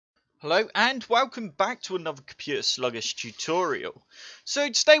Hello and welcome back to another computer sluggish tutorial. So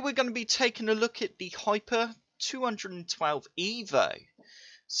today we're going to be taking a look at the Hyper 212 EVO.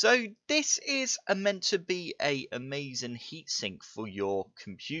 So this is meant to be an amazing heatsink for your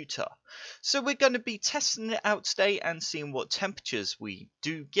computer. So we're going to be testing it out today and seeing what temperatures we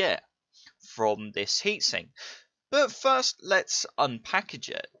do get from this heatsink. But first let's unpackage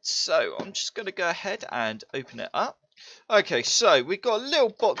it. So I'm just going to go ahead and open it up. Okay, so we've got a little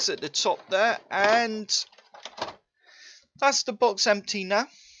box at the top there, and that's the box empty now.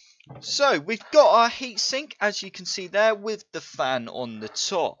 So we've got our heatsink, as you can see there, with the fan on the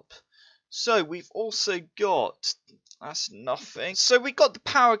top. So we've also got, that's nothing. So we got the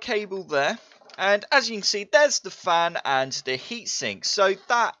power cable there, and as you can see, there's the fan and the heatsink. So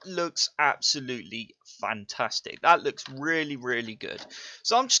that looks absolutely fantastic. That looks really good.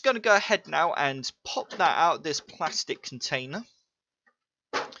 So I'm just going to go ahead now and pop that out of this plastic container.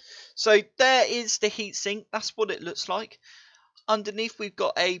 So there is the heatsink. That's what it looks like. Underneath we've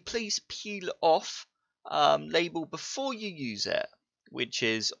got a please peel off label before you use it, which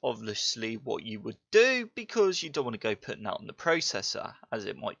is obviously what you would do because you don't want to go putting that on the processor as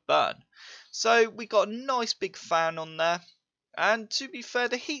it might burn. So we got a nice big fan on there, and to be fair,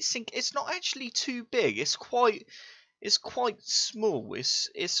 the heatsink, it's not actually too big. It's quite small.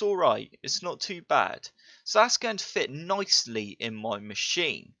 It's all right. It's not too bad. So that's going to fit nicely in my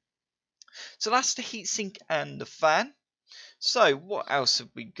machine. So that's the heatsink and the fan. So what else have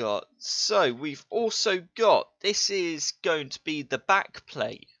we got? So we've also got, this is going to be the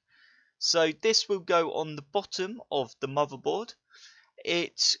backplate. So this will go on the bottom of the motherboard.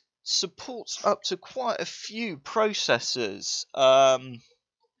 It supports up to quite a few processors. I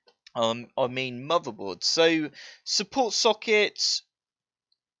mean motherboards. So support sockets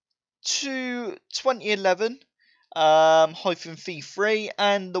to 2011 -V3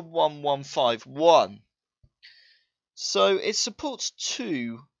 and the 1151. So it supports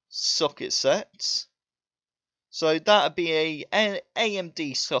two socket sets. So that would be a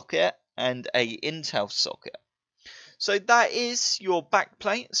AMD socket and a Intel socket. So that is your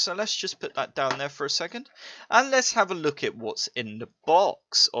backplate. So let's just put that down there for a second. And let's have a look at what's in the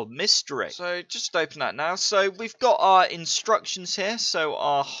box of mystery. So just open that now. So we've got our instructions here. So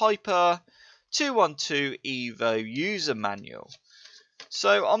our Hyper 212 EVO user manual.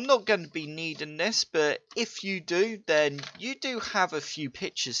 So I'm not going to be needing this, but if you do, then you do have a few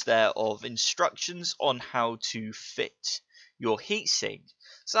pictures there of instructions on how to fit your heatsink.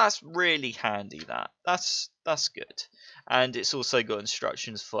 So that's really handy. That's good. And it's also got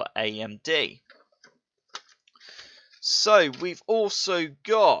instructions for AMD. So we've also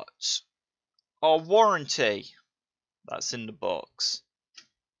got our warranty. That's in the box.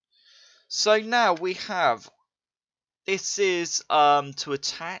 So now we have, this is to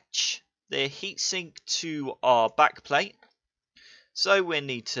attach the heatsink to our backplate. So we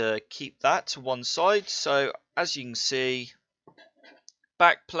need to keep that to one side. So as you can see,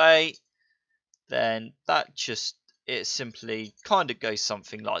 backplate, then that just, it simply kind of goes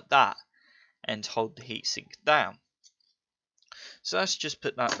something like that and hold the heatsink down. So let's just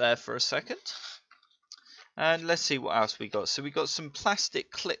put that there for a second. And let's see what else we got. So we got some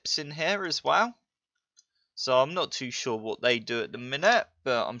plastic clips in here as well. So I'm not too sure what they do at the minute,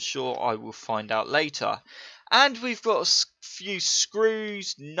 but I'm sure I will find out later. And we've got a few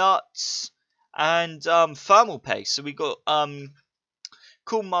screws, nuts, and thermal paste. So we got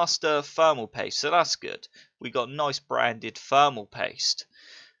Cool Master thermal paste, so that's good. We got nice branded thermal paste.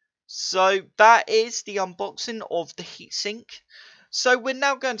 So that is the unboxing of the heatsink. So we're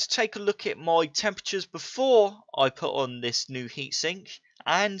now going to take a look at my temperatures before I put on this new heatsink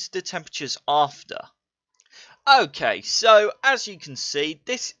and the temperatures after. Okay, so as you can see,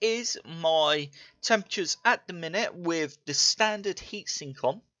 this is my temperatures at the minute with the standard heatsink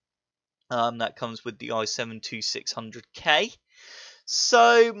on. That comes with the i7-2600K.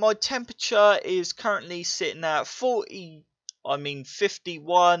 So my temperature is currently sitting at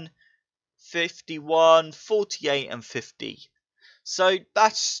 51, 48 and 50. So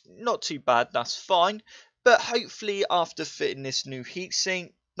that's not too bad, that's fine. But hopefully after fitting this new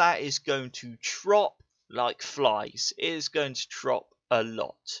heatsink, that is going to drop like flies. It is going to drop a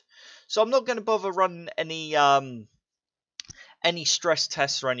lot. So I'm not going to bother running any stress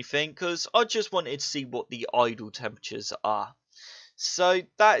tests or anything, because I just wanted to see what the idle temperatures are. So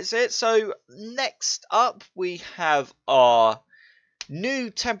that is it. So next up we have our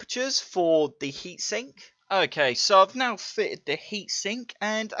new temperatures for the heatsink. Okay, so I've now fitted the heatsink,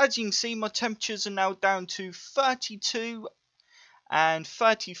 and as you can see, my temperatures are now down to 32 and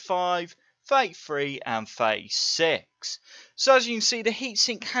 35, 33 and 36. So as you can see, the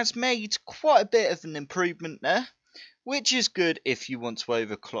heatsink has made quite a bit of an improvement there, which is good if you want to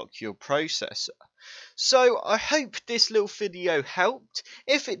overclock your processor. So I hope this little video helped.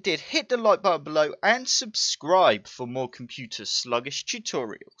 If it did, hit the like button below and subscribe for more computer sluggish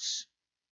tutorials.